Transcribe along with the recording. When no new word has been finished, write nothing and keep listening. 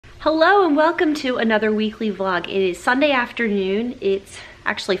Hello and welcome to another weekly vlog. It is Sunday afternoon. It's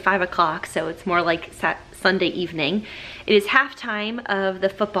actually 5 o'clock, so it's more like Sunday evening. It is halftime of the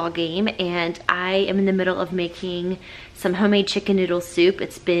football game and I am in the middle of making some homemade chicken noodle soup.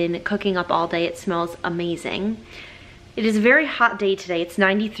 It's been cooking up all day. It smells amazing. It is a very hot day today. It's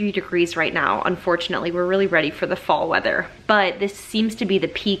 93 degrees right now. Unfortunately, we're really ready for the fall weather, but this seems to be the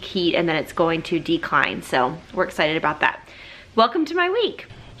peak heat and then it's going to decline, so we're excited about that. Welcome to my week.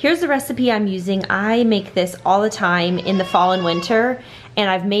 Here's the recipe I'm using. I make this all the time in the fall and winter, and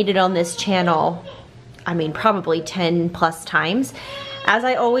I've made it on this channel, I mean, probably 10 plus times. As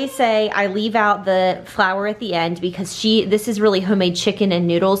I always say, I leave out the flour at the end because this is really homemade chicken and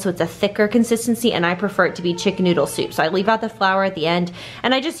noodles, so it's a thicker consistency, and I prefer it to be chicken noodle soup. So I leave out the flour at the end,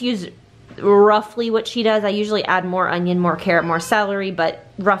 and I just use roughly what she does. I usually add more onion, more carrot, more celery, but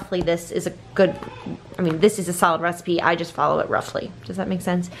roughly this is a good, this is a solid recipe. I just follow it roughly. Does that make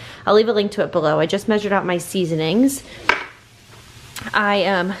sense? I'll leave a link to it below. I just measured out my seasonings.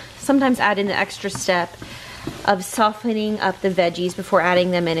 I sometimes add in the extra step of softening up the veggies before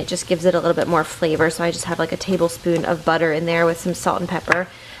adding them in. It just gives it a little bit more flavor. So I just have like a tablespoon of butter in there with some salt and pepper.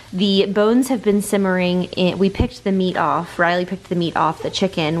 The bones have been simmering. We picked the meat off. Riley picked the meat off the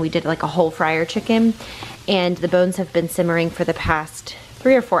chicken. We did like a whole fryer chicken, and the bones have been simmering for the past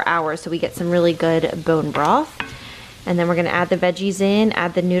 3 or 4 hours, so we get some really good bone broth. And then we're gonna add the veggies in,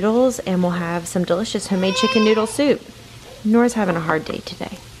 add the noodles, and we'll have some delicious homemade chicken noodle soup. Nora's having a hard day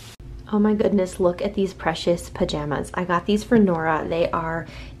today. Oh my goodness, look at these precious pajamas. I got these for Nora. They are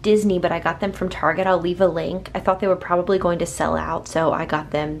Disney, but I got them from Target. I'll leave a link. I thought they were probably going to sell out, so I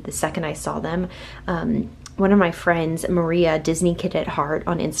got them the second I saw them. One of my friends, Maria, Disney Kid at Heart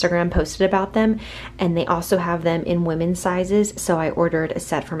on Instagram, posted about them, and they also have them in women's sizes, so I ordered a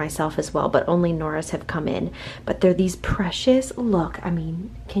set for myself as well, but only Nora's have come in. But they're these precious, look, I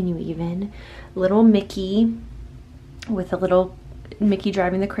mean, can you even? Little Mickey with a little Mickey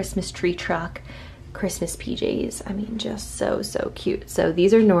driving the Christmas tree truck, Christmas PJs. I mean, just so cute. So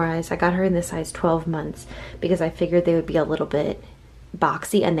these are Nora's. I got her in the size 12 months because I figured they would be a little bit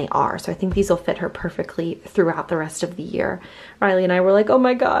boxy, and they are. So I think these will fit her perfectly throughout the rest of the year. Riley and I were like, oh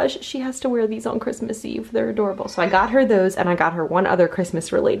my gosh, she has to wear these on Christmas Eve. They're adorable. So I got her those, and I got her one other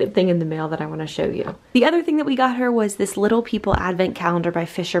Christmas related thing in the mail that I want to show you. The other thing that we got her was this Little People Advent Calendar by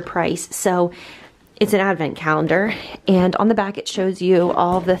Fisher-Price. So it's an advent calendar, and on the back it shows you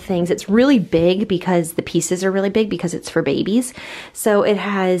all the things. It's really big because the pieces are really big because it's for babies. So it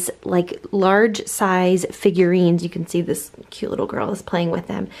has like large size figurines. You can see this cute little girl is playing with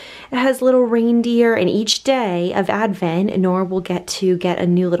them. It has little reindeer, and each day of Advent, Nora will get to get a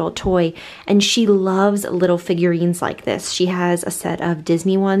new little toy, and she loves little figurines like this. She has a set of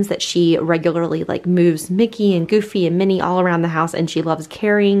Disney ones that she regularly like moves Mickey and Goofy and Minnie all around the house, and she loves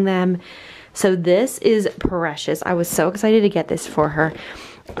carrying them. So this is precious. I was so excited to get this for her.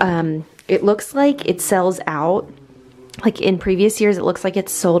 It looks like it sells out. Like in previous years, it looks like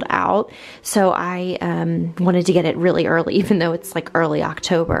it's sold out. So I wanted to get it really early, even though it's like early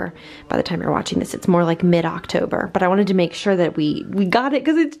October. By the time you're watching this, it's more like mid-October. But I wanted to make sure that we got it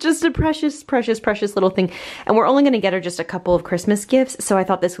because it's just a precious, precious, precious little thing. And we're only going to get her just a couple of Christmas gifts. So I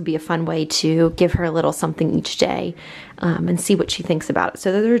thought this would be a fun way to give her a little something each day and see what she thinks about it.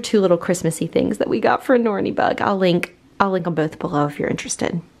 So those are 2 little Christmassy things that we got for Norny Bug. I'll link them both below if you're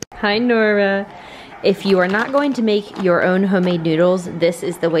interested. Hi, Nora. If you are not going to make your own homemade noodles, this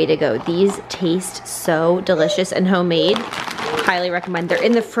is the way to go. These taste so delicious and homemade. Highly recommend. They're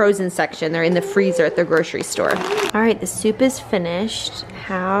in the frozen section. They're in the freezer at the grocery store. All right, the soup is finished.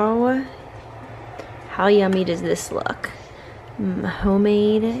 How yummy does this look?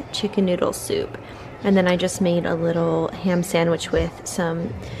 Homemade chicken noodle soup. And then I just made a little ham sandwich with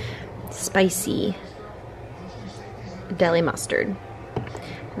some spicy deli mustard.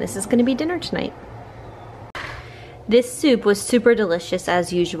 This is gonna be dinner tonight. This soup was super delicious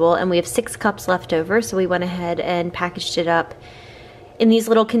as usual, and we have 6 cups left over, so we went ahead and packaged it up in these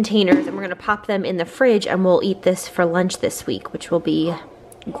little containers, and we're gonna pop them in the fridge, and we'll eat this for lunch this week, which will be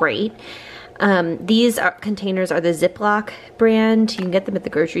great. These containers are the Ziploc brand. You can get them at the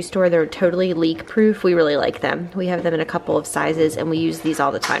grocery store. They're totally leak proof. We really like them. We have them in a couple of sizes, and we use these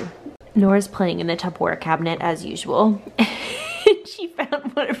all the time. Nora's playing in the Tupperware cabinet as usual. She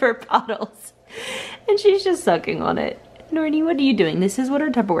found one of her bottles and she's just sucking on it. Norny, what are you doing? This is what our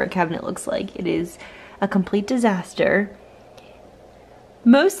Tupperware cabinet looks like. It is a complete disaster.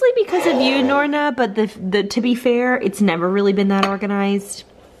 Mostly because of you, Norna, but to be fair, it's never really been that organized.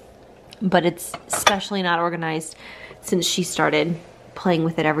 But it's especially not organized since she started playing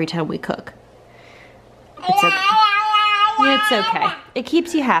with it every time we cook. It's okay. It's okay. It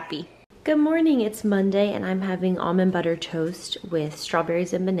keeps you happy. Good morning, it's Monday and I'm having almond butter toast with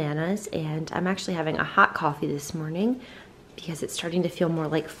strawberries and bananas, and I'm actually having a hot coffee this morning because it's starting to feel more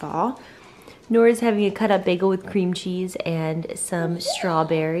like fall. Nora's having a cut up bagel with cream cheese and some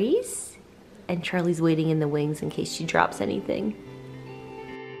strawberries, and Charlie's waiting in the wings in case she drops anything.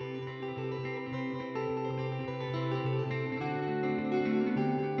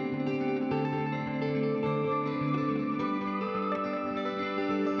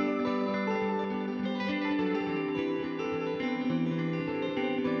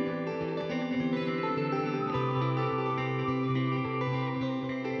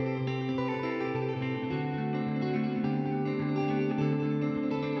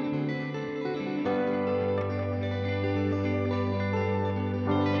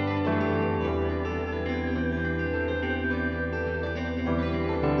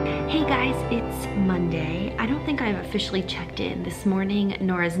 Hey guys, it's Monday. I don't think I've officially checked in. This morning,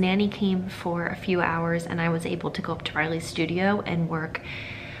 Nora's nanny came for a few hours and I was able to go up to Riley's studio and work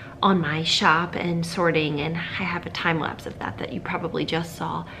on my shop and sorting, and I have a time lapse of that you probably just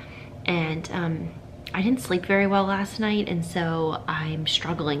saw. And I didn't sleep very well last night, and so I'm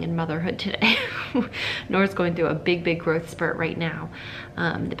struggling in motherhood today. Nora's going through a big growth spurt right now.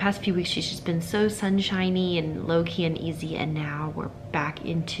 The past few weeks she's just been so sunshiny and low-key and easy, and now we're back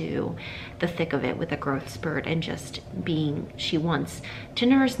into the thick of it with a growth spurt and just being, she wants to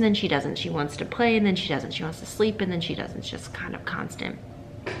nurse and then she doesn't. She wants to play and then she doesn't. She wants to sleep and then she doesn't. It's just kind of constant.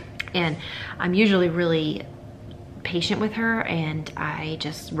 And I'm usually really patient with her and I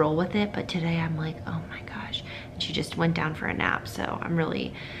just roll with it, but today I'm like, oh my gosh. And she just went down for a nap, so I'm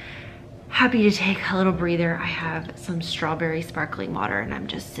really happy to take a little breather. I have some strawberry sparkling water and I'm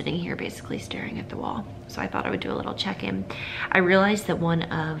just sitting here basically staring at the wall. So I thought I would do a little check-in. I realized that one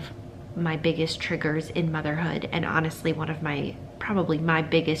of my biggest triggers in motherhood, and honestly one of my, probably my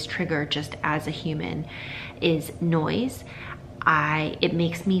biggest trigger just as a human, is noise. It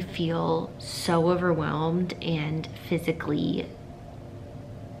makes me feel so overwhelmed and physically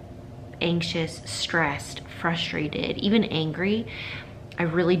anxious, stressed, frustrated, even angry. I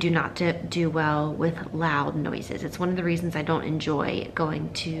really do not do well with loud noises. It's one of the reasons I don't enjoy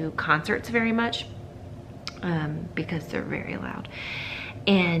going to concerts very much, because they're very loud.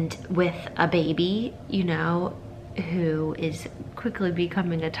 And with a baby, you know, who is quickly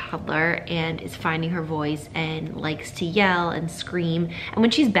becoming a toddler and is finding her voice and likes to yell and scream, and when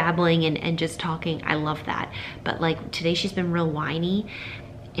she's babbling and just talking, I love that. But like today she's been real whiny,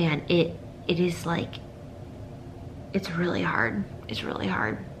 and it is like, it's really hard. It's really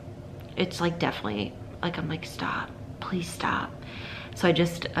hard. It's like definitely like, I'm like, stop, please stop. So I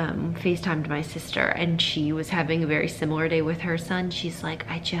just FaceTimed my sister and she was having a very similar day with her son. She's like,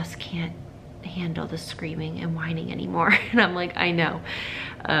 I just can't handle the screaming and whining anymore. And I'm like, I know.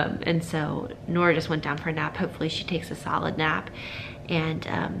 And so Nora just went down for a nap. Hopefully she takes a solid nap and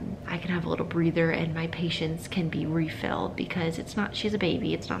I can have a little breather and my patience can be refilled, because it's not, she's a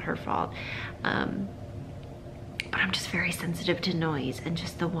baby, it's not her fault. But I'm just very sensitive to noise and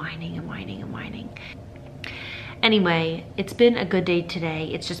just the whining and whining and whining. Anyway, it's been a good day today.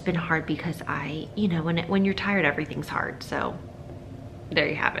 It's just been hard because you know, when you're tired, everything's hard. So there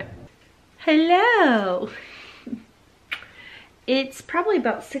you have it. Hello. It's probably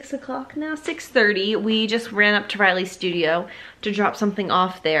about 6 o'clock now, 6:30. We just ran up to Riley's studio to drop something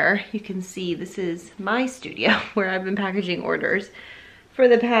off there. You can see this is my studio where I've been packaging orders for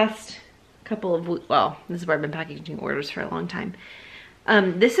the past couple of weeks. Well, this is where I've been packaging orders for a long time.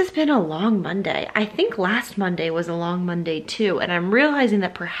 This has been a long Monday. I think last Monday was a long Monday too, and I'm realizing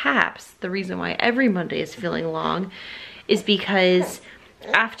that perhaps the reason why every Monday is feeling long is because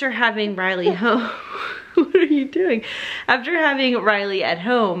after having Riley home, what are you doing? After having Riley at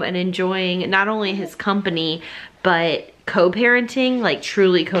home and enjoying not only his company, but co-parenting, like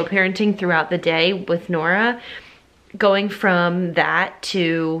truly co-parenting throughout the day with Nora, going from that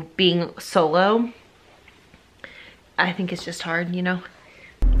to being solo, I think it's just hard, you know?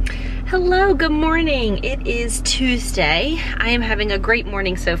 Hello, good morning. It is Tuesday. I am having a great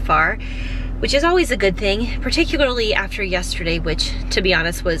morning so far, which is always a good thing, particularly after yesterday, which, to be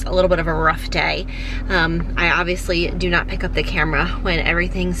honest, was a little bit of a rough day. I obviously do not pick up the camera when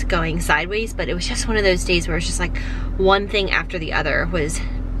everything's going sideways, but it was just one of those days where it's just like one thing after the other was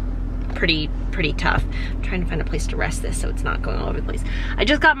pretty tough. I'm trying to find a place to rest this so it's not going all over the place. I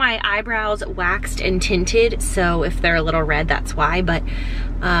just got my eyebrows waxed and tinted, so if they're a little red, that's why, but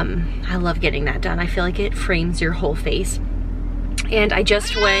I love getting that done. I feel like it frames your whole face. And I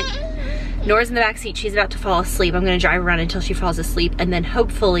just went Nora's in the back seat. She's about to fall asleep. I'm gonna drive around until she falls asleep and then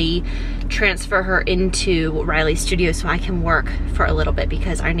hopefully transfer her into Riley's studio so I can work for a little bit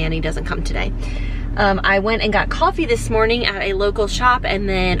because our nanny doesn't come today. I went and got coffee this morning at a local shop, and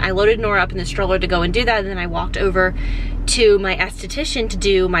then I loaded Nora up in the stroller to go and do that, and then I walked over to my esthetician to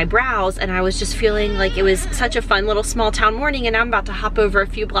do my brows, and I was just feeling like it was such a fun little small town morning, and now I'm about to hop over a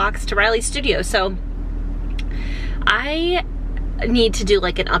few blocks to Riley's studio. So I need to do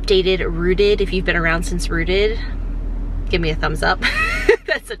like an updated Rooted. If you've been around since Rooted, give me a thumbs up.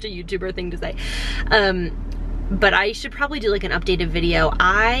 That's such a YouTuber thing to say. But I should probably do like an updated video.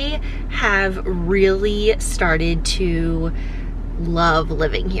 I have really started to love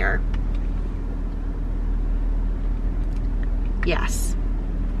living here. Yes.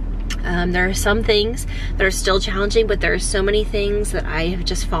 There are some things that are still challenging, but there are so many things that I have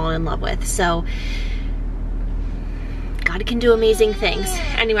just fallen in love with. So God can do amazing things.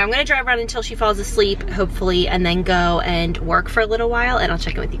 Anyway, I'm gonna drive around until she falls asleep, hopefully, and then go and work for a little while, and I'll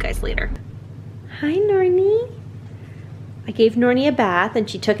check in with you guys later. Hi, Nornie. I gave Nornie a bath and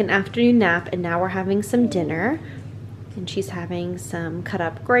she took an afternoon nap, and now we're having some dinner. And she's having some cut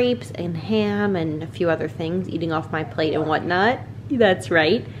up grapes and ham and a few other things, eating off my plate and whatnot. That's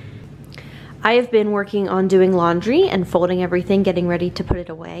right. I have been working on doing laundry and folding everything, getting ready to put it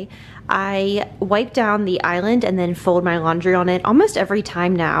away. I wipe down the island and then fold my laundry on it almost every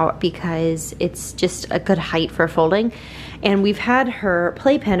time now because it's just a good height for folding. And we've had her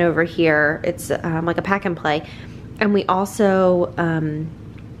playpen over here. It's like a pack and play. And we also, and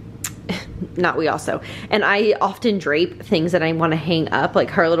I often drape things that I want to hang up, like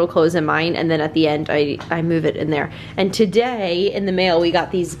her little clothes and mine, and then at the end I move it in there. And today in the mail we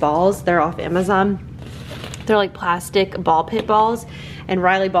got these balls. They're off Amazon. They're like plastic ball pit balls, and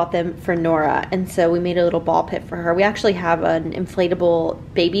Riley bought them for Nora, and so we made a little ball pit for her. We actually have an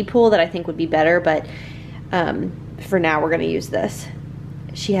inflatable baby pool that I think would be better, but for now we're gonna use this.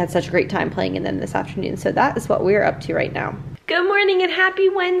 She had such a great time playing in them this afternoon, so that is what we're up to right now. Good morning and happy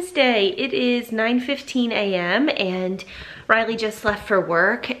Wednesday. It is 9:15 a.m. and Riley just left for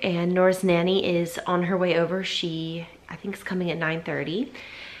work, and Nora's nanny is on her way over. She, I think, is coming at 9:30,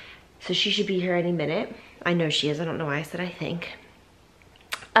 so she should be here any minute. I know she is. I don't know why I said I think.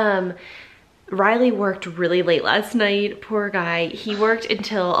 Riley worked really late last night. Poor guy. He worked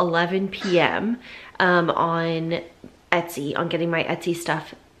until 11 p.m. On Etsy, on getting my Etsy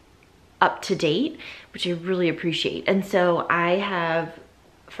stuff up to date, which I really appreciate. And so I have,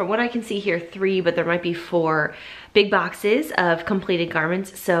 from what I can see here, 3, but there might be 4 big boxes of completed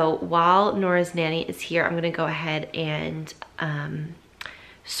garments. So while Nora's nanny is here, I'm gonna go ahead and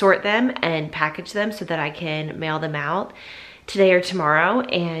sort them and package them so that I can mail them out today or tomorrow.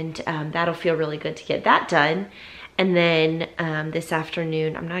 And that'll feel really good to get that done. And then this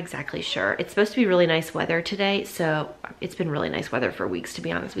afternoon, I'm not exactly sure. It's supposed to be really nice weather today. So it's been really nice weather for weeks, to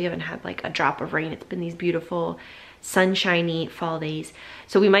be honest. We haven't had like a drop of rain. It's been these beautiful sunshiny fall days.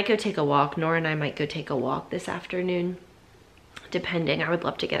 So we might go take a walk. Nora and I might go take a walk this afternoon, depending. I would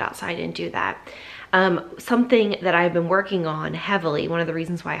love to get outside and do that. Something that I've been working on heavily, one of the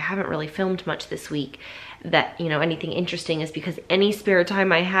reasons why I haven't really filmed much this week, that, you know, anything interesting, is because any spare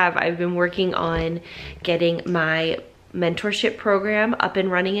time I have, I've been working on getting my mentorship program up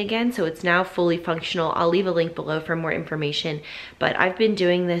and running again. So it's now fully functional. I'll leave a link below for more information, but I've been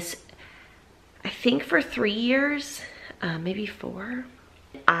doing this, I think, for 3 years, maybe 4.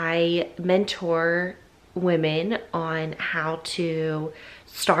 I mentor women on how to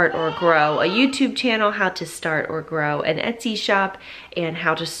start or grow a YouTube channel, how to start or grow an Etsy shop, and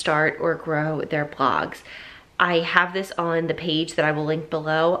how to start or grow their blogs. I have this on the page that I will link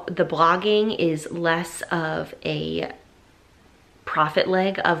below. The blogging is less of a profit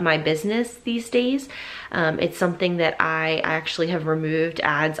leg of my business these days. It's something that I actually have removed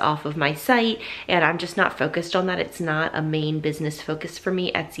ads off of my site, and I'm just not focused on that. It's not a main business focus for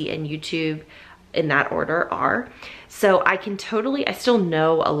me. Etsy and YouTube, in that order, are. So I can totally, I still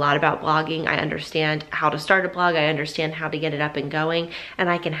know a lot about blogging. I understand how to start a blog. I understand how to get it up and going, and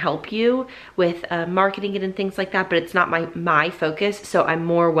I can help you with marketing it and things like that, but it's not my focus. So I'm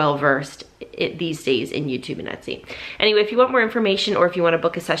more well-versed these days in YouTube and Etsy. Anyway, if you want more information or if you want to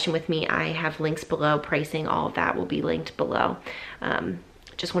book a session with me, I have links below. Pricing, all of that will be linked below.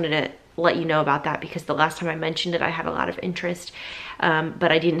 Just wanted to let you know about that because the last time I mentioned it, I had a lot of interest,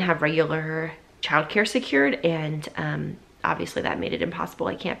 but I didn't have regular childcare secured, and obviously that made it impossible.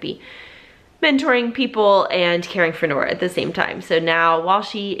 I can't be mentoring people and caring for Nora at the same time. So now, while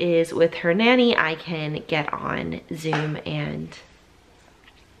she is with her nanny, I can get on Zoom and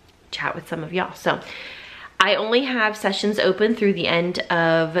chat with some of y'all. So I only have sessions open through the end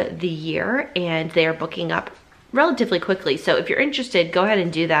of the year, and they're booking up relatively quickly. So if you're interested, go ahead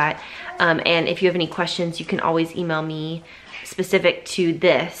and do that. And if you have any questions, you can always email me specific to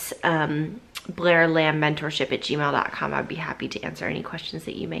this, Blair Lamb mentorship at gmail.com. I'd be happy to answer any questions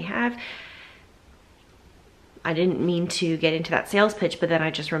that you may have. I didn't mean to get into that sales pitch, but then I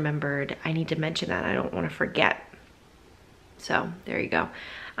just remembered I need to mention that. I don't want to forget. So there you go.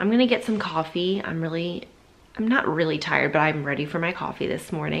 I'm gonna get some coffee. I'm not really tired, but I'm ready for my coffee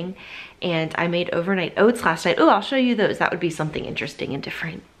this morning. And I made overnight oats last night. Oh, I'll show you those. That would be something interesting and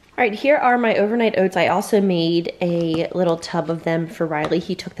different. All right, here are my overnight oats. I also made a little tub of them for Riley.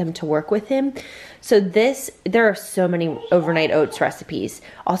 He took them to work with him. So there are so many overnight oats recipes.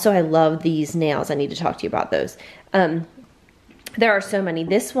 Also, I love these nails. I need to talk to you about those. There are so many.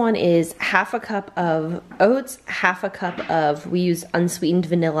 This one is half a cup of oats, half a cup of, we use unsweetened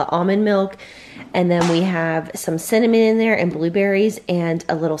vanilla almond milk, and then we have some cinnamon in there and blueberries and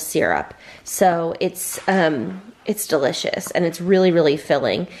a little syrup. So it's delicious and it's really, really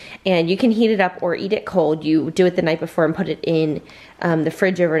filling. And you can heat it up or eat it cold. You do it the night before and put it in the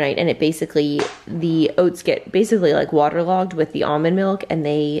fridge overnight, and the oats get basically like waterlogged with the almond milk and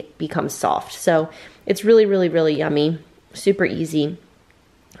they become soft. So it's really, really, really yummy. Super easy.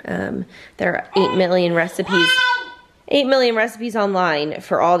 There are 8 million recipes online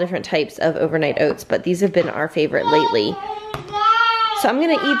for all different types of overnight oats, but these have been our favorite lately. So I'm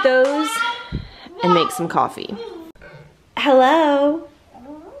gonna eat those and make some coffee. Hello.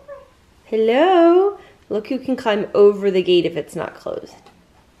 Hello. Look who can climb over the gate if it's not closed.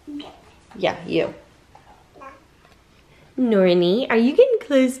 Yeah, you. Nornie, are you getting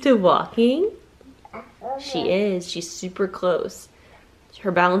close to walking? She is. She's super close.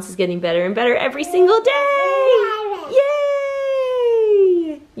 Her balance is getting better and better every single day.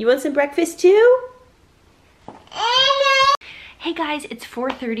 Yay! You want some breakfast too? Hey guys, it's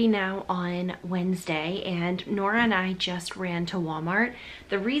 4:30 now on Wednesday, and Nora and I just ran to Walmart.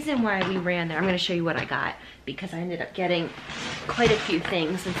 The reason why we ran there, I'm going to show you what I got, because I ended up getting quite a few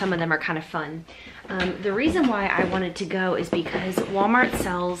things, and some of them are kind of fun. The reason why I wanted to go is because Walmart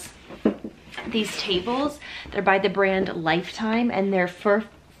sells these tables. They're by the brand Lifetime, and they're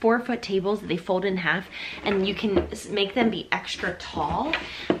 4-foot tables that they fold in half, and you can make them be extra tall.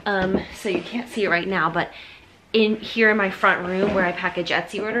 So you can't see it right now, but here in my front room where I package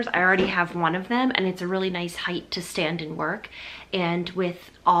Etsy orders, I already have one of them, and it's a really nice height to stand and work. And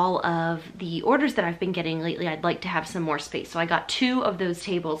with all of the orders that I've been getting lately, I'd like to have some more space. So I got 2 of those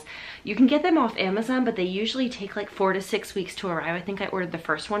tables. You can get them off Amazon, but they usually take like 4 to 6 weeks to arrive. I think I ordered the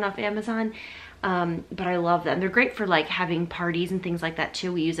first one off Amazon, but I love them. They're great for like having parties and things like that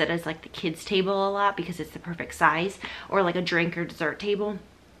too. We use it as like the kids' table a lot because it's the perfect size, or like a drink or dessert table.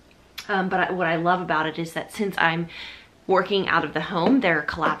 But what I love about it is that since I'm working out of the home, they're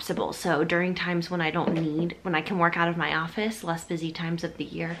collapsible. So during times when I can work out of my office, less busy times of the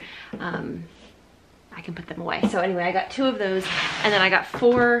year, I can put them away. So anyway, I got 2 of those, and then I got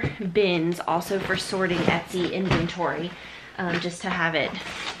 4 bins also for sorting Etsy inventory, just to have it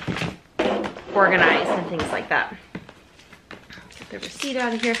organized and things like that. Get the receipt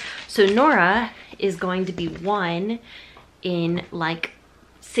out of here. So Nora is going to be 1 in like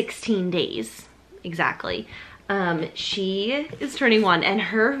 16 days exactly. She is turning 1, and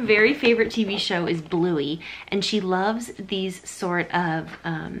her very favorite TV show is Bluey, and she loves these sort of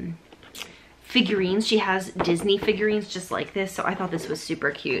figurines. She has Disney figurines just like this, so I thought this was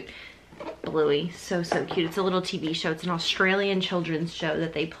super cute. Bluey, so cute. It's a little TV show. It's an Australian children's show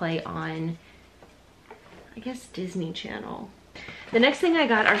that they play on, I guess, Disney Channel. The next thing I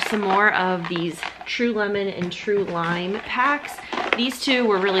got are some more of these True Lemon and True Lime packs. These 2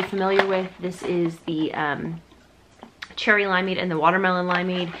 we're really familiar with. This is the cherry limeade and the watermelon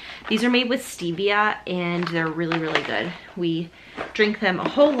limeade. These are made with stevia, and they're really, really good. We drink them a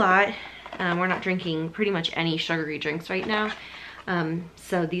whole lot. We're not drinking pretty much any sugary drinks right now.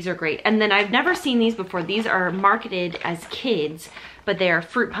 So these are great. And then I've never seen these before. These are marketed as kids, but they are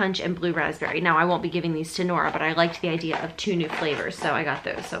fruit punch and blue raspberry. Now I won't be giving these to Nora, but I liked the idea of 2 new flavors, so I got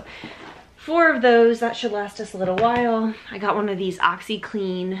those. So 4 of those, that should last us a little while. I got one of these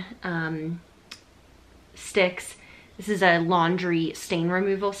OxyClean sticks. This is a laundry stain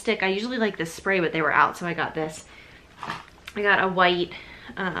removal stick. I usually like this spray, but they were out, so I got this. I got a white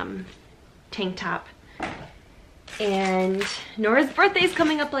tank top. And Nora's birthday is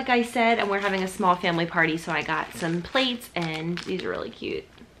coming up, like I said, and we're having a small family party, so I got some plates, and these are really cute.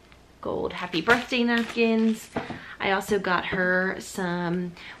 Gold happy birthday napkins. I also got her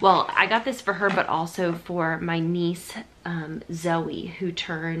some, well, I got this for her, but also for my niece, Zoe, who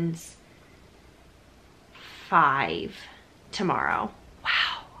turns 5 tomorrow.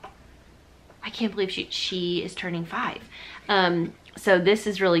 Wow. I can't believe she is turning 5. So this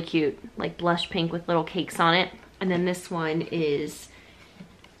is really cute, like blush pink with little cakes on it. And then this one is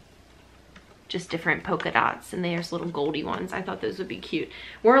just different polka dots, and there's little goldy ones. I thought those would be cute.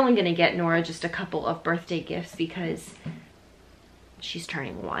 We're only gonna get Nora just a couple of birthday gifts because she's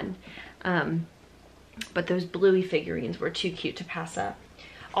turning 1. But those bluey figurines were too cute to pass up.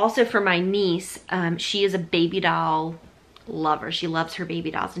 Also for my niece, she is a baby doll lover. She loves her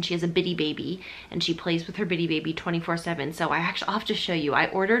baby dolls, and she has a bitty baby, and she plays with her bitty baby 24/7. So I'll have to show you. I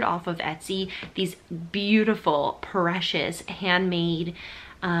ordered off of Etsy these beautiful, precious, handmade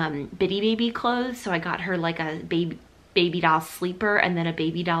bitty baby clothes. So I got her like a baby doll sleeper, and then a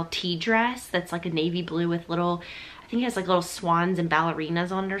baby doll tea dress that's like a navy blue with little, I think it has like little swans and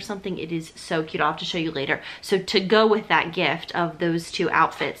ballerinas on it or something. It is so cute. I'll have to show you later. So to go with that gift of those 2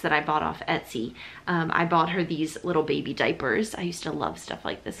 outfits that I bought off Etsy, I bought her these little baby diapers. I used to love stuff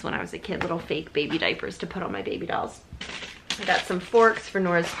like this when I was a kid, little fake baby diapers to put on my baby dolls. I got some forks for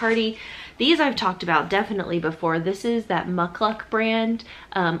Nora's party. These I've talked about definitely before. This is that Muckluck brand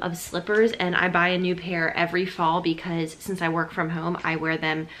of slippers, and I buy a new pair every fall because since I work from home, I wear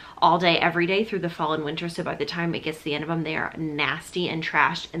them all day, every day through the fall and winter. So by the time it gets to the end of them, they are nasty and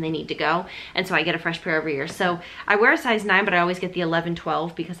trashed and they need to go. And so I get a fresh pair every year. So I wear a size 9, but I always get the 11,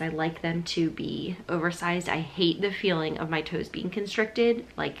 12 because I like them to be oversized. I hate the feeling of my toes being constricted,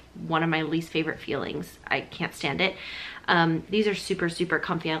 like one of my least favorite feelings. I can't stand it. These are super, super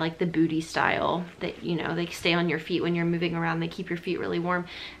comfy. I like the booty style that, you know, they stay on your feet when you're moving around. They keep your feet really warm.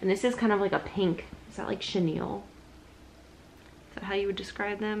 And this is kind of like a pink. Is that like chenille? Is that how you would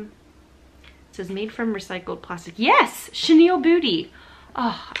describe them? It says made from recycled plastic. Yes, chenille booty.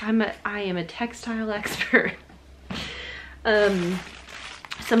 Oh, I am a textile expert. Some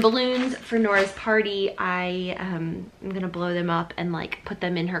balloons for Nora's party. I'm gonna blow them up and like put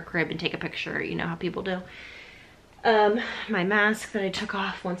them in her crib and take a picture. You know how people do. My mask that I took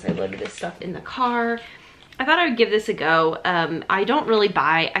off once I loaded this stuff in the car. I thought I would give this a go. I don't really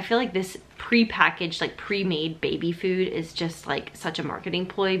buy, I feel like this pre-packaged, like pre-made baby food is just like such a marketing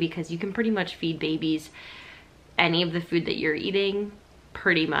ploy because you can pretty much feed babies any of the food that you're eating,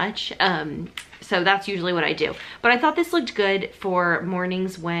 pretty much. So that's usually what I do. But I thought this looked good for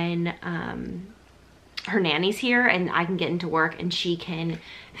mornings when her nanny's here and I can get into work and she can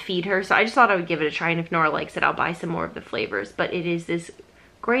feed her. So I just thought I would give it a try, and if Nora likes it, I'll buy some more of the flavors. But it is this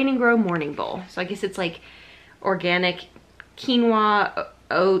Grain and Grow morning bowl. So I guess it's like organic quinoa,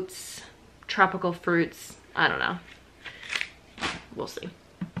 oats, tropical fruits. I don't know. We'll see.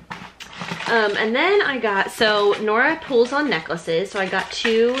 And then I got, so Nora pulls on necklaces. So I got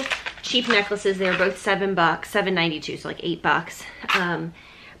 2 cheap necklaces. They were both $7, $7.92, so like $8.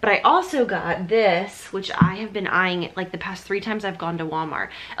 But I also got this, which I have been eyeing like the past 3 times I've gone to Walmart.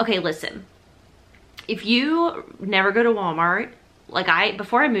 Okay, listen, if you never go to Walmart, like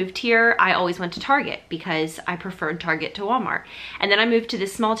before I moved here, I always went to Target because I preferred Target to Walmart. And then I moved to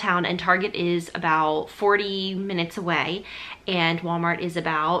this small town and Target is about 40 minutes away and Walmart is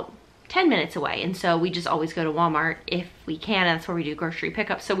about 10 minutes away. And so we just always go to Walmart if we can, and that's where we do grocery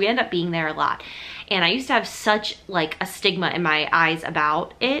pickup. So we end up being there a lot. And I used to have such like a stigma in my eyes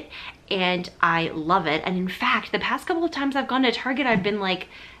about it, and I love it. And in fact, the past couple of times I've gone to Target, I've been like,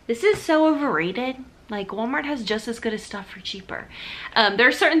 this is so overrated. Like Walmart has just as good as stuff for cheaper. There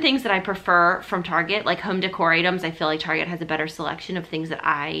are certain things that I prefer from Target, like home decor items. I feel like Target has a better selection of things that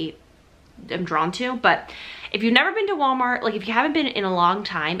I am drawn to. But if you've never been to Walmart, like if you haven't been in a long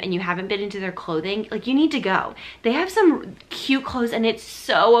time and you haven't been into their clothing, like you need to go. They have some cute clothes and it's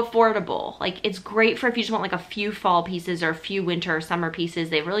so affordable. Like it's great for if you just want like a few fall pieces or a few winter or summer pieces.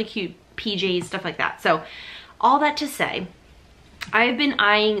 They have really cute PJs, stuff like that. So all that to say, I've been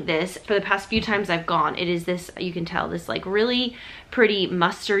eyeing this for the past few times I've gone. It is this, you can tell, this like really pretty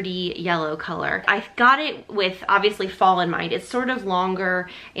mustardy yellow color. I got it with obviously fall in mind. It's sort of longer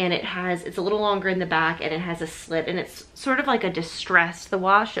and it's a little longer in the back and it has a slit and it's sort of like a distressed, the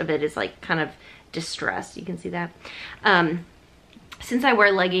wash of it is like kind of distressed. You can see that. Since I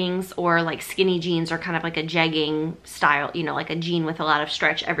wear leggings or like skinny jeans or kind of like a jegging style, you know, like a jean with a lot of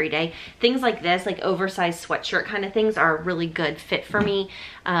stretch every day, things like this, like oversized sweatshirt kind of things are a really good fit for me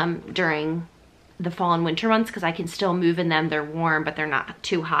during the fall and winter months because I can still move in them. They're warm, but they're not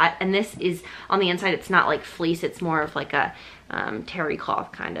too hot. And this is on the inside, it's not like fleece. It's more of like a terry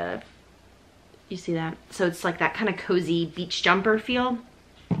cloth kind of, you see that? So it's like that kind of cozy beach jumper feel.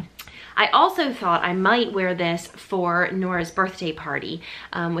 I also thought I might wear this for Nora's birthday party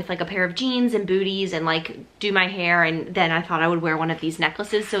with like a pair of jeans and booties and like do my hair, and then I thought I would wear one of these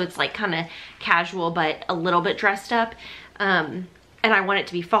necklaces so it's like kind of casual but a little bit dressed up. And I want it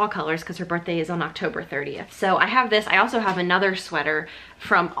to be fall colors because her birthday is on October 30th. So I have this. I also have another sweater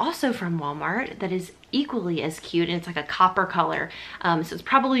also from Walmart that is equally as cute, and it's like a copper color. So it's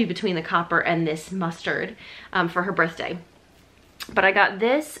probably between the copper and this mustard for her birthday. But I got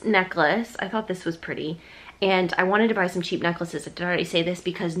this necklace. I thought this was pretty. And I wanted to buy some cheap necklaces. I did already say this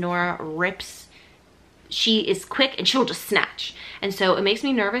because Nora rips. She is quick and she'll just snatch. And so it makes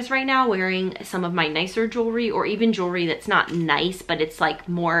me nervous right now wearing some of my nicer jewelry, or even jewelry that's not nice, but it's like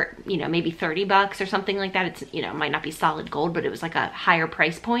more, you know, maybe 30 bucks or something like that. It's, you know, might not be solid gold, but it was like a higher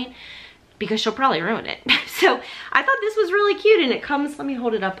price point, because she'll probably ruin it. So I thought this was really cute, and it comes, let me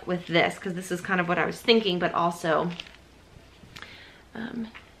hold it up with this because this is kind of what I was thinking, but also,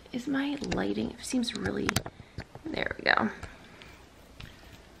 is my lighting, it seems really, there we go.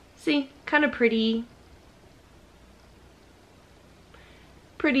 See, kind of pretty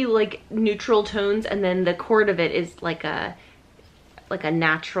like neutral tones, and then the cord of it is like a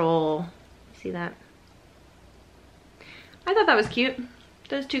natural, see that? I thought that was cute.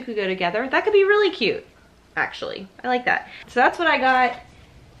 Those two could go together. That could be really cute, actually. I like that. So that's what I got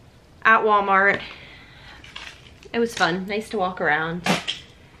at Walmart. It was fun, nice to walk around.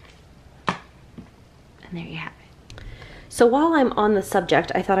 And there you have it. So while I'm on the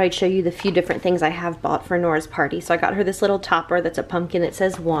subject, I thought I'd show you the few different things I have bought for Nora's party. So I got her this little topper that's a pumpkin that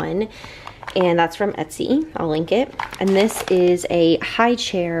says 1, and that's from Etsy. I'll link it. And this is a high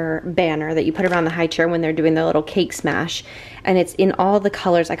chair banner that you put around the high chair when they're doing their little cake smash. And it's in all the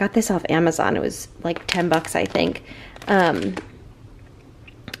colors. I got this off Amazon. It was like 10 bucks, I think.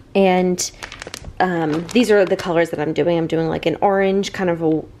 These are the colors that I'm doing. I'm doing like an orange, kind of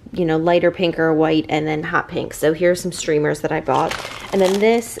a, you know, lighter pink or white, and then hot pink. So here's some streamers that I bought. And then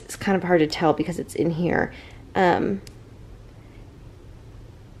this is kind of hard to tell because it's in here. Oh,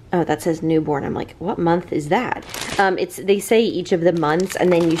 that says newborn. I'm like, what month is that? They say each of the months,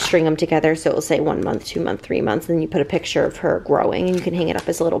 and then you string them together. So it'll say 1 month, 2 month, 3 months, and then you put a picture of her growing, and you can hang it up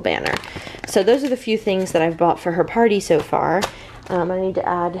as a little banner. So those are the few things that I've bought for her party so far. I need to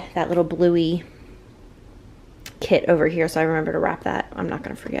add that little bluey kit over here so I remember to wrap that. I'm not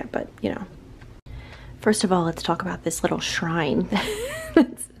going to forget, but you know. First of all, let's talk about this little shrine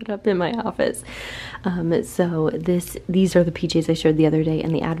that's set up in my office. So these are the PJs I showed the other day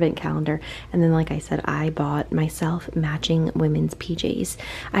and the advent calendar. And then, like I said, I bought myself matching women's PJs.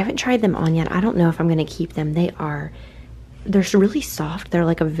 I haven't tried them on yet. I don't know if I'm going to keep them. They're really soft. They're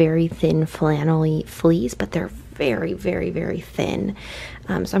like a very thin flannelly fleece, but they're very, very, very thin.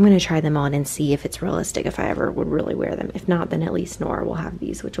 So I'm going to try them on and see if it's realistic, if I ever would really wear them. If not, then at least Nora will have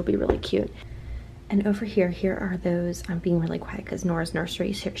these, which will be really cute. And over here are those, I'm being really quiet because Nora's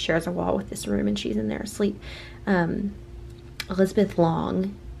nursery shares a wall with this room and she's in there asleep. Elizabeth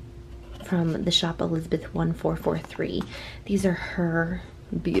Long from the shop Elizabeth 1443. These are her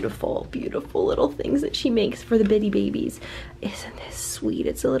beautiful, beautiful little things that she makes for the bitty babies. Isn't this sweet?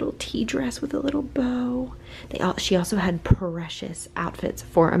 It's a little tea dress with a little bow. She also had precious outfits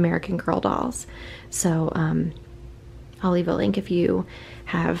for American Girl dolls. So I'll leave a link if you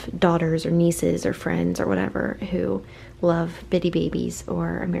have daughters or nieces or friends or whatever who love bitty babies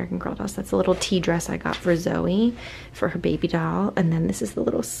or American Girl dolls. That's a little tea dress I got for Zoe for her baby doll. And then this is the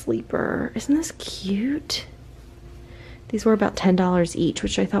little sleeper. Isn't this cute? These were about $10 each,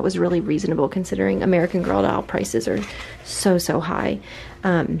 which I thought was really reasonable considering American Girl doll prices are so high.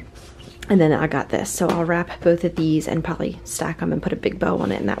 And then I got this. So I'll wrap both of these and probably stack them and put a big bow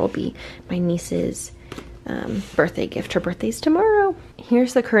on it, and that will be my niece's birthday gift. Her birthday's tomorrow.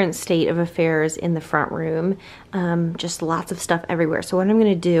 Here's the current state of affairs in the front room. Just lots of stuff everywhere. So what I'm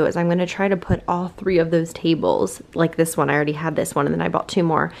going to do is I'm going to try to put all 3 of those tables, like this one. I already had this one, and then I bought 2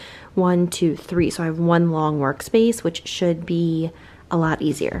 more. 1, 2, 3. So I have 1 long workspace, which should be a lot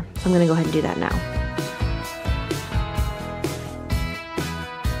easier. So I'm going to go ahead and do that now.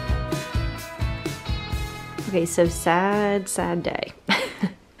 Okay, so sad day.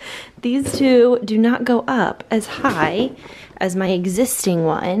 These 2 do not go up as high as my existing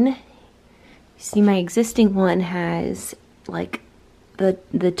one. You see, my existing one has like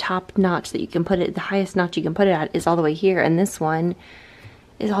the top notch that you can put it, the highest notch you can put it at is all the way here, and this one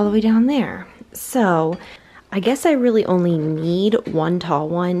is all the way down there. So I guess I really only need 1 tall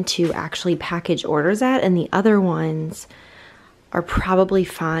one to actually package orders at, and the other ones are probably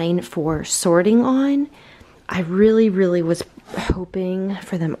fine for sorting on. I really, really was hoping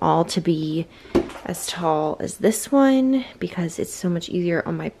for them all to be as tall as this one because it's so much easier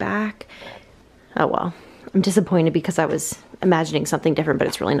on my back. Oh well, I'm disappointed because I was imagining something different, but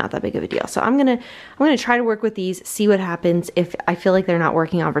it's really not that big of a deal. So I'm gonna try to work with these, see what happens. If I feel like they're not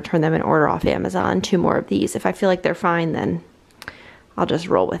working, I'll return them and order off Amazon 2 more of these. If I feel like they're fine, then I'll just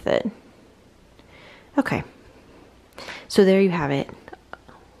roll with it. Okay, so there you have it.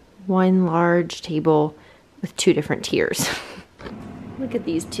 One large table with 2 different tiers. Look at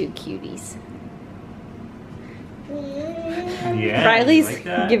these 2 cuties. Yeah, Riley's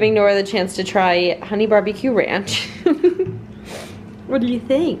like giving Nora the chance to try honey barbecue ranch. What do you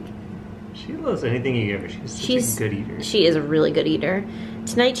think? She loves anything you give her. She's a good eater. She is a really good eater.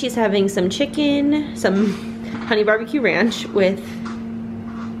 Tonight she's having some chicken, some honey barbecue ranch with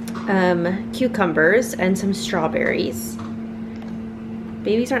cucumbers and some strawberries.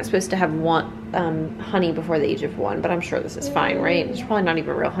 Babies aren't supposed to have honey before the age of 1, but I'm sure this is fine, right? There's probably not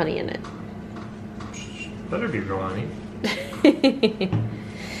even real honey in it. Better be real honey.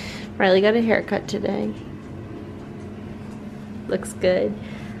 Riley got a haircut today. Looks good.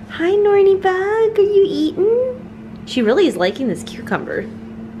 Hi, Norny Bug. Are you eating? She really is liking this cucumber.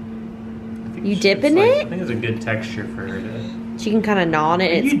 You dip in it? I think it's a good texture for her to... She can kind of gnaw on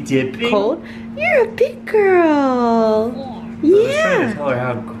it. Are you dipping? Cold. You're a big girl. I was trying Yeah. to tell her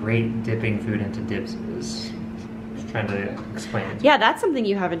how great dipping food into dips is. Just trying to explain it. Yeah, that's something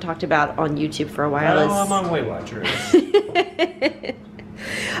you haven't talked about on YouTube for a while. Oh, I'm on Weight Watchers.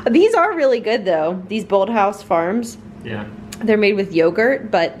 These are really good though. These Bold House Farms. Yeah. They're made with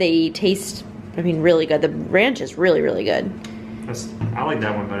yogurt, but they taste, I mean, really good. The ranch is really, really good. I like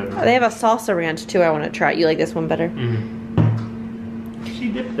that one better than They have a salsa ranch too I want to try. You like this one better? Mm-hmm. She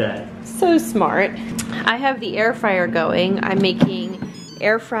dipped that. So smart. I have the air fryer going. I'm making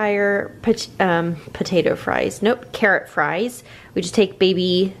air fryer potato fries. Nope, carrot fries. We just take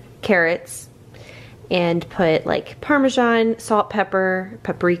baby carrots and put like Parmesan, salt, pepper,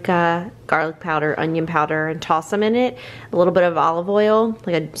 paprika, garlic powder, onion powder, and toss them in it. A little bit of olive oil,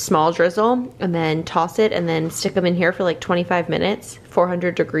 like a small drizzle, and then toss it and then stick them in here for like 25 minutes,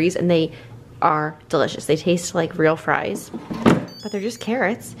 400 degrees, and they are delicious. They taste like real fries, but they're just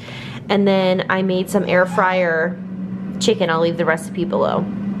carrots. And then I made some air fryer chicken. I'll leave the recipe below.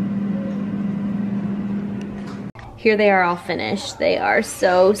 Here they are all finished. They are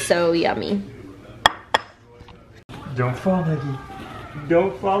so, so yummy. Don't fall, Maggie.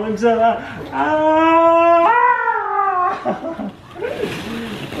 Don't fall into that. Ah!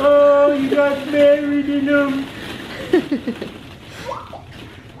 Oh, you got married in them.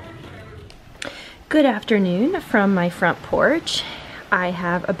 Good afternoon from my front porch. I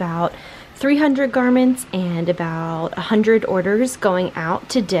have about 300 garments and about 100 orders going out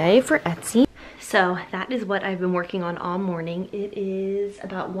today for Etsy. So that is what I've been working on all morning. It is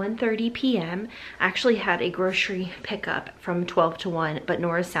about 1:30 p.m. I actually had a grocery pickup from 12 to 1, but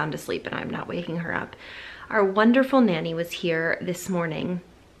Nora's sound asleep and I'm not waking her up. Our wonderful nanny was here this morning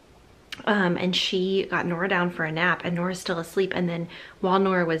and she got Nora down for a nap and Nora's still asleep. And then while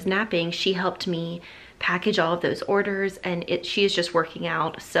Nora was napping, she helped me package all of those orders and she is just working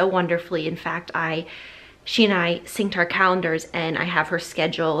out so wonderfully. In fact, she and I synced our calendars and I have her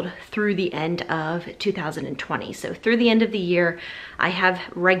scheduled through the end of 2020. So through the end of the year, I have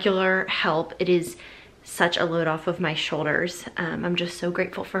regular help. It is such a load off of my shoulders. I'm just so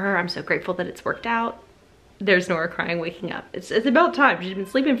grateful for her. I'm so grateful that it's worked out. There's Nora crying, waking up. It's about time. She's been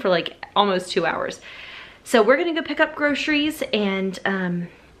sleeping for like almost 2 hours. So we're gonna go pick up groceries and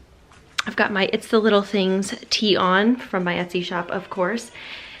I've got my It's the Little Things tee on from my Etsy shop, of course.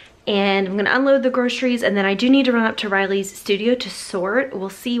 And I'm gonna unload the groceries and then I do need to run up to Riley's studio to sort. We'll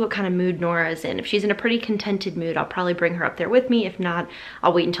see what kind of mood Nora is in. If she's in a pretty contented mood, I'll probably bring her up there with me. If not,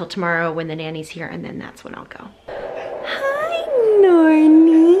 I'll wait until tomorrow when the nanny's here and then that's when I'll go. Hi,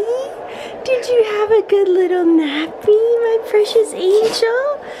 Norny. Did you have a good little nappy, my precious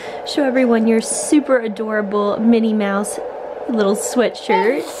angel? Show everyone your super adorable Minnie Mouse little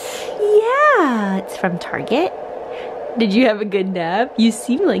sweatshirt. Yeah, it's from Target. Did you have a good nap? You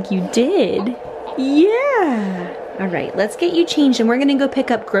seem like you did. Yeah. All right, let's get you changed and we're gonna go pick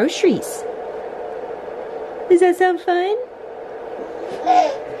up groceries. Does that sound fun?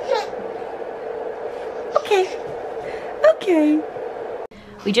 Okay. Okay.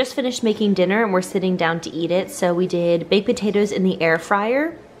 We just finished making dinner and we're sitting down to eat it. So we did baked potatoes in the air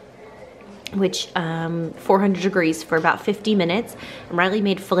fryer, which 400 degrees for about 50 minutes. And Riley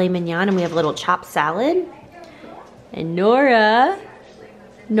made filet mignon and we have a little chopped salad. And Nora's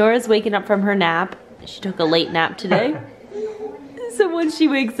waking up from her nap. She took a late nap today. So once she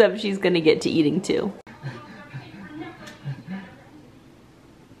wakes up, she's gonna get to eating too.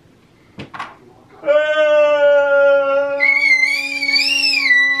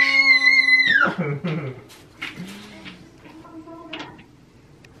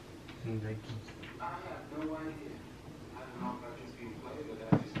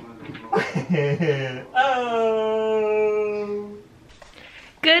 Oh.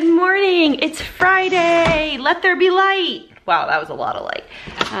 Good morning, it's Friday. Let there be light. Wow, that was a lot of light.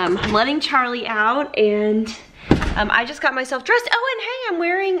 I'm letting Charlie out and I just got myself dressed. Oh, and hey, I'm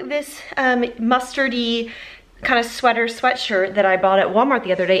wearing this mustardy kind of sweatshirt that I bought at Walmart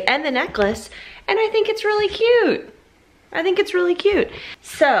the other day and the necklace, and I think it's really cute. I think it's really cute.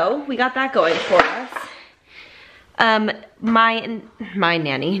 So we got that going for us. My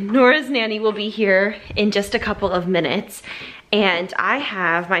nanny, Nora's nanny, will be here in just a couple of minutes, and I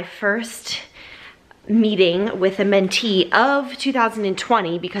have my first meeting with a mentee of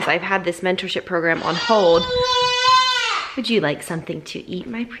 2020 because I've had this mentorship program on hold. Would you like something to eat,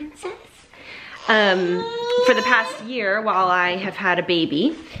 my princess? For the past year, while I have had a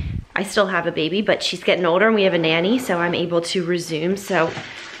baby, I still have a baby, but she's getting older and we have a nanny, so I'm able to resume. So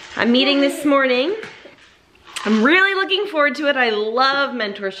I'm meeting this morning. I'm really looking forward to it. I love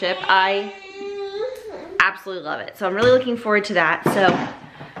mentorship. I absolutely love it. So I'm really looking forward to that. So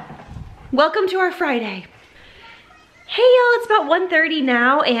welcome to our Friday. Hey y'all, it's about 1:30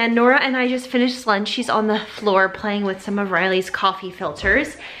 now and Nora and I just finished lunch. She's on the floor playing with some of Riley's coffee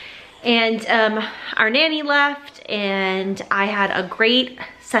filters. And our nanny left and I had a great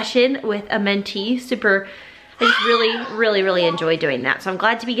session with a mentee. I just really enjoyed doing that. So I'm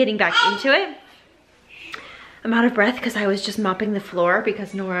glad to be getting back into it. I'm out of breath because I was just mopping the floor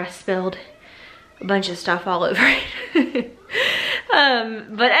because Nora spilled a bunch of stuff all over it.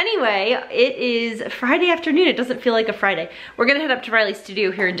 But anyway, it is Friday afternoon. It doesn't feel like a Friday. We're gonna head up to Riley's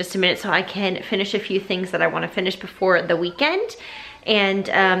studio here in just a minute so I can finish a few things that I wanna finish before the weekend. And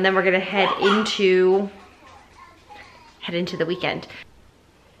then we're gonna head into the weekend.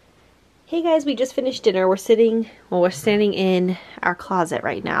 Hey guys, we just finished dinner. We're standing in our closet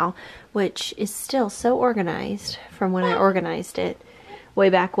right now, which is still so organized from when I organized it way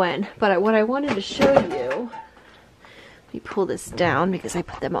back when. But what I wanted to show you, let me pull this down because I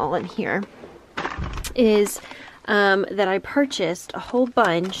put them all in here, is that I purchased a whole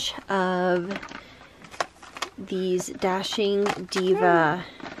bunch of these Dashing Diva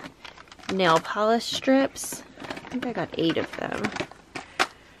nail polish strips. I think I got 8 of them.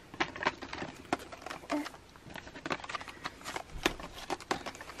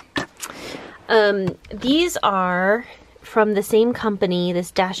 These are from the same company,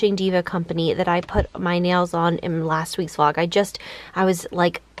 this Dashing Diva company that I put my nails on in last week's vlog. I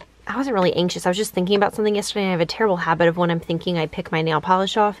wasn't really anxious. I was just thinking about something yesterday and I have a terrible habit of when I'm thinking I pick my nail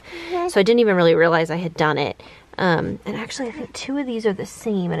polish off. So I didn't even really realize I had done it. And actually I think 2 of these are the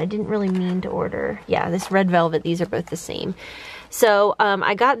same and I didn't really mean to order. Yeah, this red velvet, these are both the same. So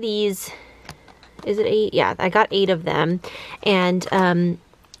I got these, is it 8? Yeah, I got 8 of them. And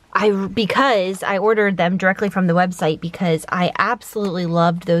because I ordered them directly from the website because I absolutely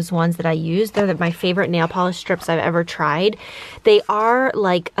loved those ones that I used. They're my favorite nail polish strips I've ever tried. They are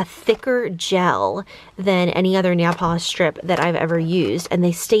like a thicker gel than any other nail polish strip that I've ever used, and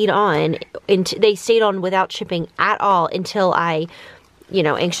they stayed on without chipping at all until I,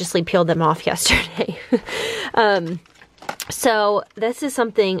 anxiously peeled them off yesterday. So this is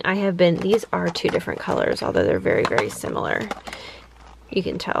something I have been, these are 2 different colors, although they're very similar. You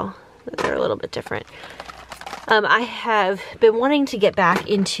can tell that they're a little bit different. I have been wanting to get back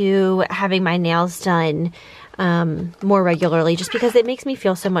into having my nails done more regularly just because it makes me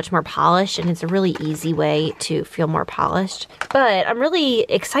feel so much more polished and it's a really easy way to feel more polished. But I'm really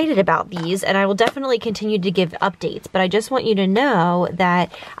excited about these and I will definitely continue to give updates, but I just want you to know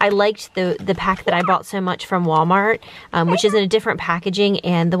that I liked the pack that I bought so much from Walmart, which is in a different packaging,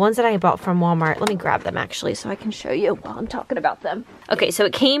 and the ones that I bought from Walmart, let me grab them actually so I can show you while I'm talking about them. Okay, so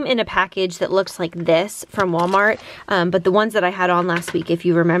it came in a package that looks like this from Walmart, but the ones that I had on last week, if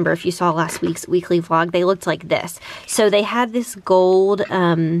you remember, if you saw last week's weekly vlog, they looked like this. So they had this gold,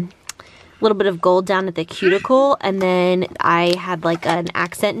 little bit of gold down at the cuticle, and then I had like an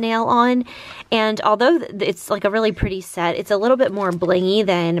accent nail on, and although it's like a really pretty set, it's a little bit more blingy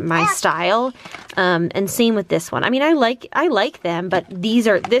than my style, and same with this one. I mean, I like them, but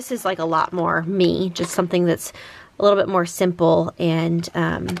this is like a lot more me, just something that's a little bit more simple and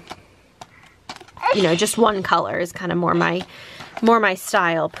just one color is kind of more my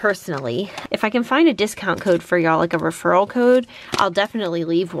style personally. If I can find a discount code for y'all, like a referral code, I'll definitely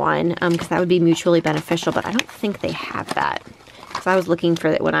leave one because that would be mutually beneficial, but I don't think they have that because I was looking for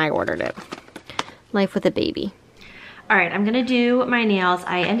it when I ordered it. Life with a baby. All right, I'm gonna do my nails.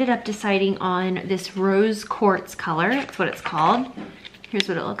 I ended up deciding on this rose quartz color. That's what it's called. Here's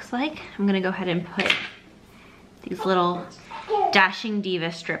what it looks like. I'm gonna go ahead and put these little Dashing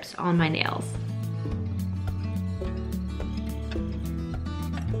Diva strips on my nails.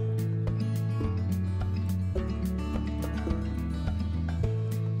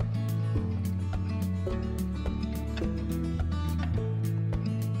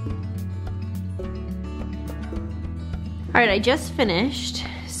 right, I just finished.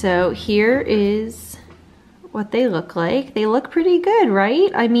 So here is what they look like. They look pretty good,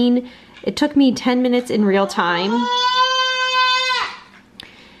 right? I mean, it took me 10 minutes in real time.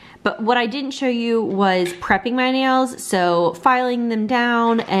 But what I didn't show you was prepping my nails, so filing them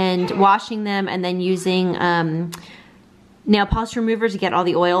down and washing them and then using nail polish remover to get all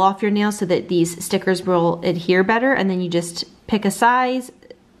the oil off your nails so that these stickers will adhere better, and then you just pick a size,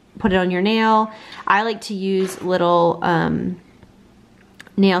 put it on your nail. I like to use little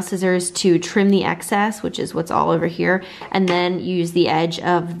nail scissors to trim the excess, which is what's all over here, and then use the edge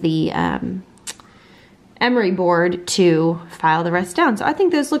of the emery board to file the rest down. So I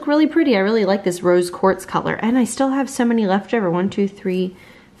think those look really pretty. I really like this rose quartz color, and I still have so many left over. 1, 2, 3,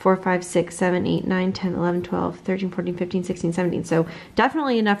 4, 5, 6, 7, 8, 9, 10, 11, 12, 13, 14, 15, 16, 17. So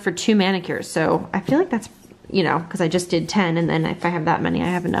definitely enough for 2 manicures. So I feel like that's, you know, because I just did 10, and then if I have that many, I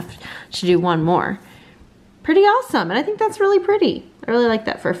have enough to do 1 more. Pretty awesome, and I think that's really pretty. I really like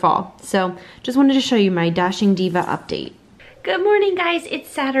that for fall. So just wanted to show you my Dashing Diva update. Good morning, guys. It's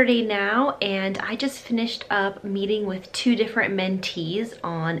Saturday now, and I just finished up meeting with 2 different mentees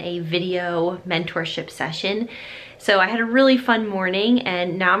on a video mentorship session. So I had a really fun morning,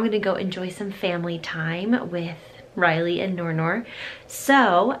 and now I'm gonna go enjoy some family time with Riley and Nornor.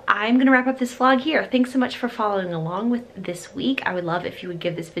 So I'm gonna wrap up this vlog here. Thanks so much for following along with this week. I would love if you would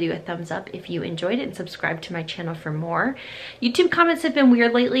give this video a thumbs up if you enjoyed it and subscribe to my channel for more. YouTube comments have been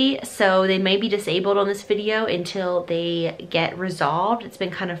weird lately, so they may be disabled on this video until they get resolved. It's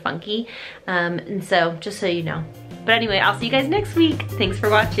been kind of funky, and so just so you know. But anyway, I'll see you guys next week. Thanks for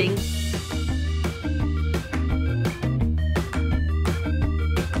watching.